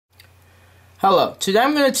Hello, today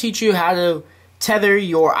I'm going to teach you how to tether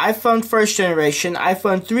your iPhone first generation,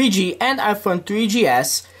 iPhone 3G, and iPhone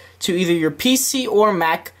 3GS to either your PC or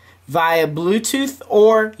Mac via Bluetooth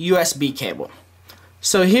or USB cable.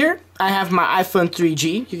 So here I have my iPhone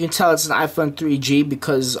 3G. You can tell it's an iPhone 3G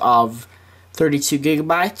because of 32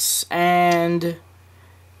 gigabytes, and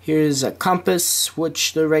here's a compass,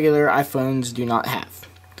 which the regular iPhones do not have.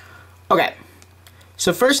 Okay,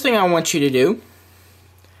 so first thing I want you to do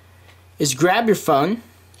is grab your phone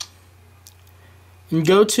and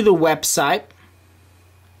go to the website.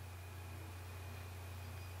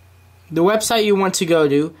 The website you want to go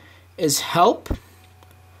to is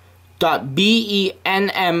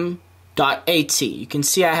help.benm.at. You can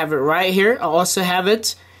see I have it right here. I'll also have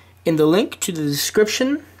it in the link to the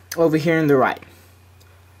description over here on the right.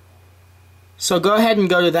 So go ahead and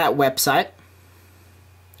go to that website.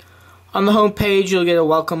 On the home page, you'll get a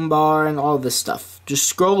welcome bar and all this stuff. Just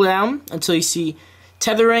scroll down until you see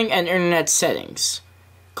tethering and internet settings.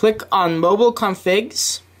 Click on mobile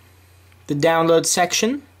configs, the download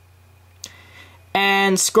section,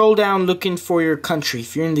 and scroll down looking for your country.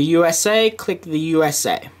 If you're in the USA, click the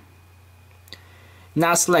USA.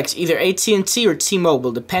 Now select either AT&T or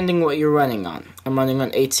T-Mobile, depending what you're running on. I'm running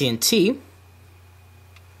on AT&T.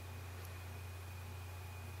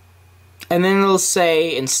 And then it'll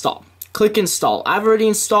say install. Click install. I've already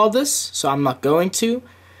installed this, so I'm not going to,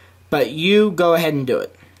 but you go ahead and do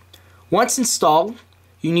it. Once installed,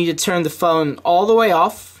 you need to turn the phone all the way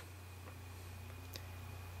off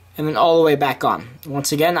and then all the way back on.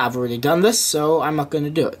 Once again, I've already done this, so I'm not going to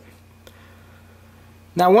do it.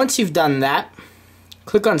 Now once you've done that,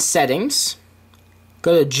 click on settings,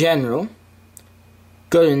 go to general,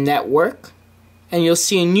 go to network, and you'll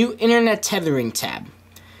see a new internet tethering tab.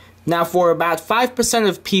 Now for about 5%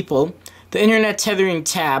 of people, the internet tethering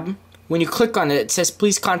tab, when you click on it, it says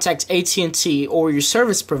please contact AT&T or your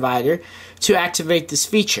service provider to activate this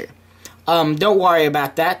feature. Don't worry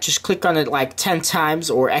about that. Just click on it like 10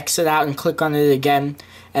 times or exit out and click on it again,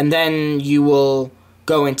 and then you will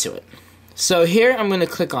go into it. So here I'm going to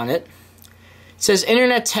click on it. It says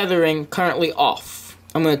internet tethering currently off.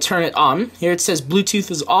 I'm going to turn it on. Here it says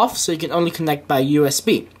Bluetooth is off, so you can only connect by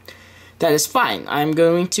USB. That is fine. I'm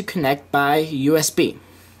going to connect by USB.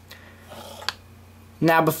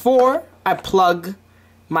 Now before I plug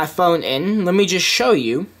my phone in, let me just show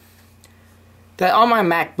you that on my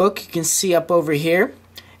MacBook, you can see up over here,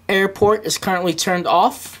 Airport is currently turned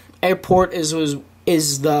off. Airport is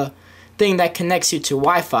the thing that connects you to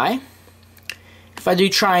Wi-Fi. If I do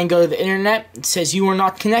try and go to the internet, it says you are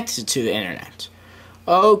not connected to the internet.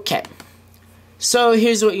 Okay. So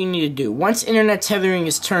here's what you need to do. Once internet tethering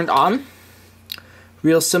is turned on,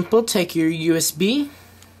 real simple, take your USB,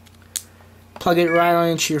 plug it right on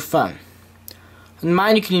into your phone. On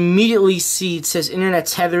mine, you can immediately see it says internet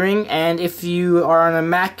tethering, and if you are on a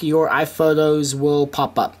Mac, your iPhotos will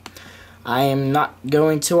pop up. I am not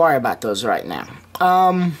going to worry about those right now.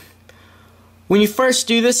 When you first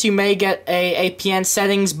do this, you may get a APN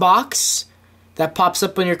settings box that pops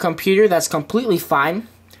up on your computer. That's completely fine.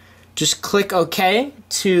 Just click OK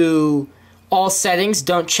to all settings.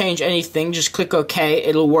 Don't change anything. Just click OK.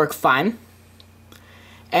 It'll work fine.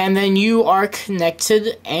 And then you are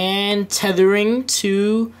connected and tethering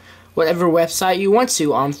to whatever website you want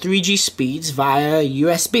to on 3G speeds via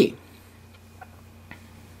USB.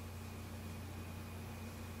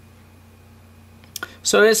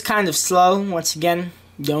 So it is kind of slow. Once again,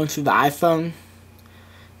 going through the iPhone.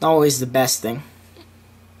 Not always the best thing.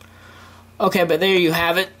 Okay, but there you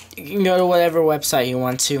have it. You can go to whatever website you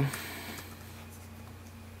want to.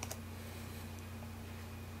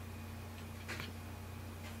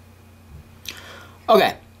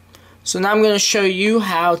 Okay, so now I'm going to show you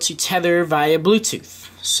how to tether via Bluetooth.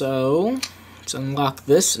 So let's unlock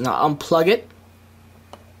this and I'll unplug it.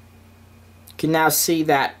 You can now see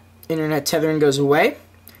that internet tethering goes away.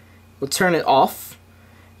 We'll turn it off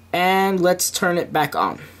and let's turn it back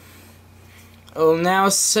on. It'll now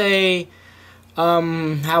say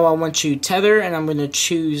how I want you to tether, and I'm going to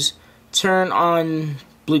choose turn on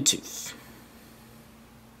Bluetooth.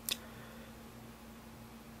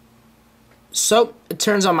 So it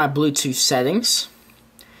turns on my Bluetooth settings.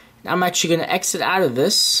 I'm actually going to exit out of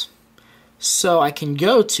this so I can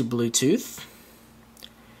go to Bluetooth.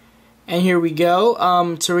 And here we go.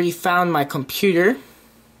 It's already found my computer,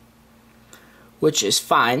 which is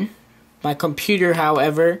fine. My computer,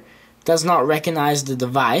 however, does not recognize the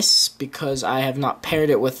device because I have not paired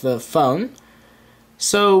it with the phone.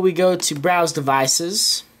 So we go to Browse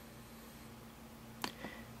Devices.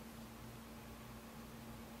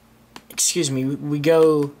 we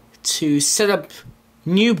go to set up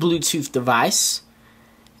new Bluetooth device,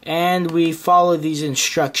 and we follow these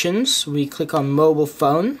instructions. We click on mobile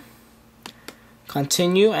phone,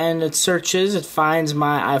 continue, and it searches, it finds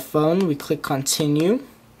my iPhone. We click continue,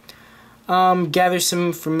 gather some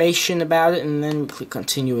information about it, and then we click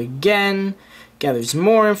continue again, gathers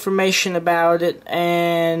more information about it,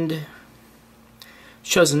 and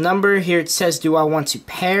shows a number. Here it says, do I want to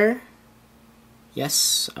pair?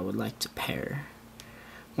 Yes, I would like to pair.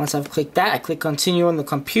 Once I've clicked that, I click continue on the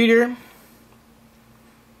computer,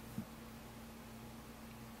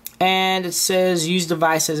 and it says use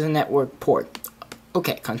device as a network port.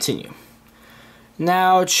 Okay, continue.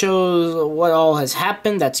 Now it shows what all has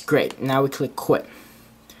happened. That's great. Now we click quit.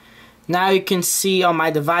 Now you can see on my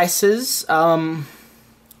devices,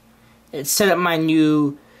 it's set up my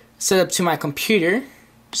new setup to my computer.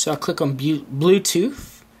 So I click on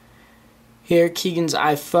Bluetooth. Here, Keegan's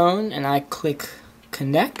iPhone, and I click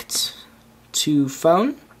connect to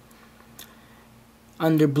phone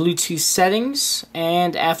under Bluetooth settings,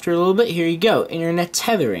 and after a little bit, here you go, internet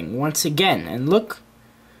tethering once again, and look,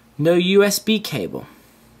 no USB cable,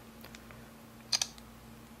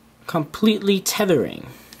 completely tethering.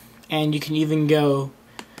 And you can even go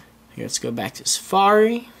here, let's go back to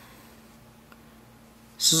Safari.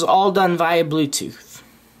 This is all done via Bluetooth.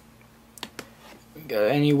 Go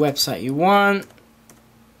to any website you want.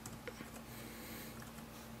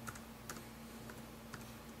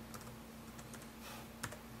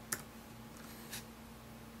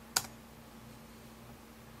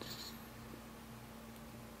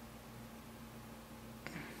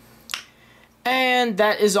 And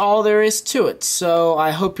that is all there is to it. So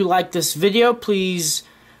I hope you liked this video. Please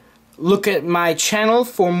look at my channel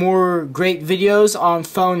for more great videos on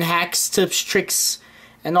phone hacks, tips, tricks,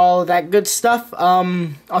 and all of that good stuff.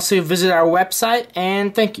 Also visit our website,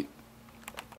 and thank you.